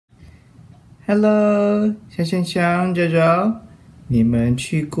Hello，小熊熊、柔柔，你们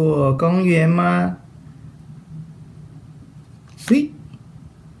去过公园吗？嘿，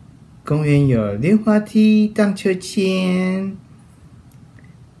公园有溜滑梯、荡秋千，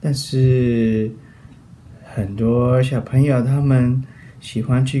但是很多小朋友他们喜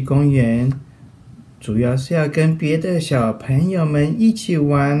欢去公园，主要是要跟别的小朋友们一起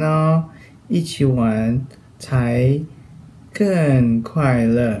玩哦，一起玩才更快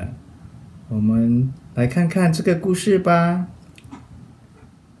乐。我们来看看这个故事吧。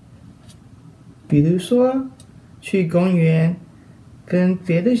比如说，去公园跟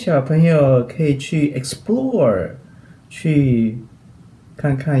别的小朋友可以去 explore， 去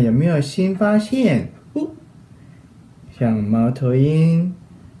看看有没有新发现。像猫头鹰、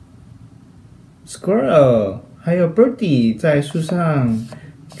squirrel 还有 birdie 在树上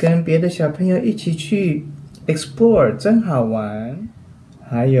跟别的小朋友一起去 explore， 真好玩。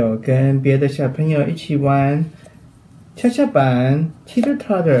还有跟别的小朋友一起玩跷跷板 teeter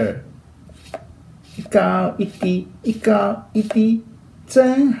totter， 一高一低，一高一低，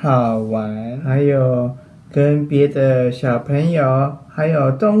真好玩。还有跟别的小朋友还有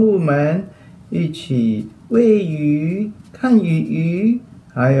动物们一起喂鱼、看鱼，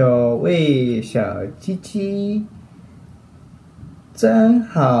还有喂小鸡鸡，真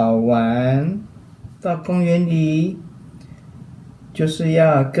好玩。到公园里就是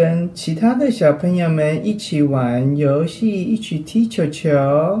要跟其他的小朋友们一起玩游戏，一起踢球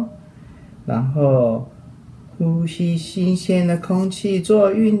球，然后呼吸新鲜的空气，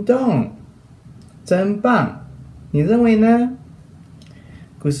做运动，真棒！你认为呢？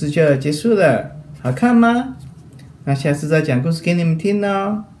故事就结束了，好看吗？那下次再讲故事给你们听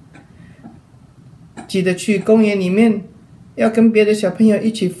哦。记得去公园里面，要跟别的小朋友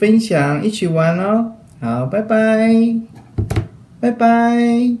一起分享，一起玩哦。好，拜拜。拜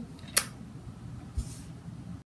拜。